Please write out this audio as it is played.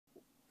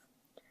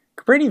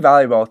Cabrini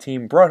volleyball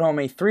team brought home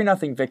a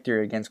 3-0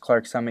 victory against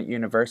Clark Summit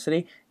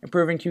University,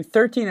 improving to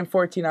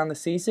 13-14 on the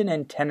season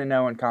and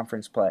 10-0 in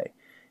conference play.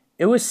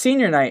 It was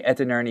senior night at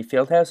the Nerney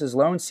Fieldhouse as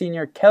lone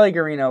senior Kelly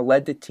Garino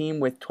led the team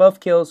with 12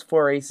 kills,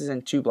 4 aces,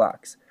 and 2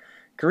 blocks.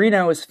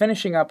 Garino is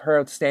finishing up her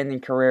outstanding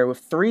career with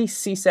 3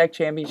 CSAC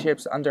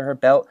championships under her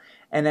belt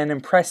and an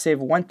impressive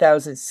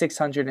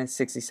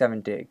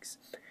 1,667 digs.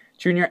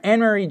 Junior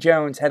Anne-Marie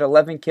Jones had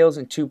 11 kills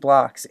and 2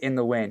 blocks in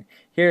the win.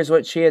 Here's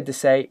what she had to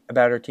say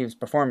about her team's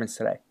performance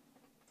today.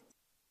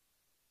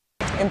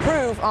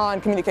 Improve on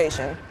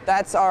communication.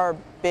 That's our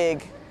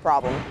big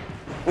problem.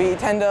 We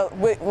tend to,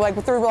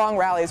 through long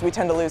rallies, we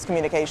tend to lose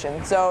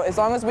communication. So as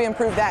long as we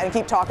improve that and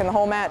keep talking the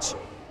whole match,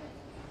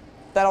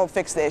 that'll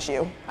fix the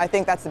issue. I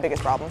think that's the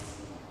biggest problem.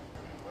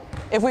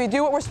 If we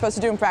do what we're supposed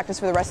to do in practice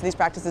for the rest of these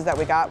practices that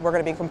we got, we're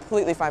going to be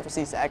completely fine for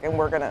CSAC, and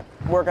we're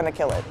gonna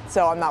kill it.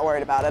 So I'm not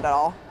worried about it at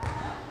all.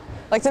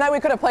 Like tonight we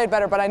could have played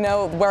better, but I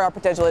know where our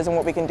potential is and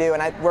what we can do,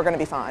 and we're going to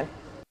be fine.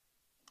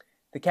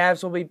 The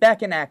Cavs will be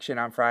back in action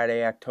on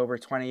Friday, October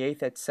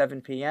 28th at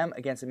 7 p.m.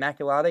 against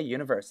Immaculata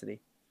University.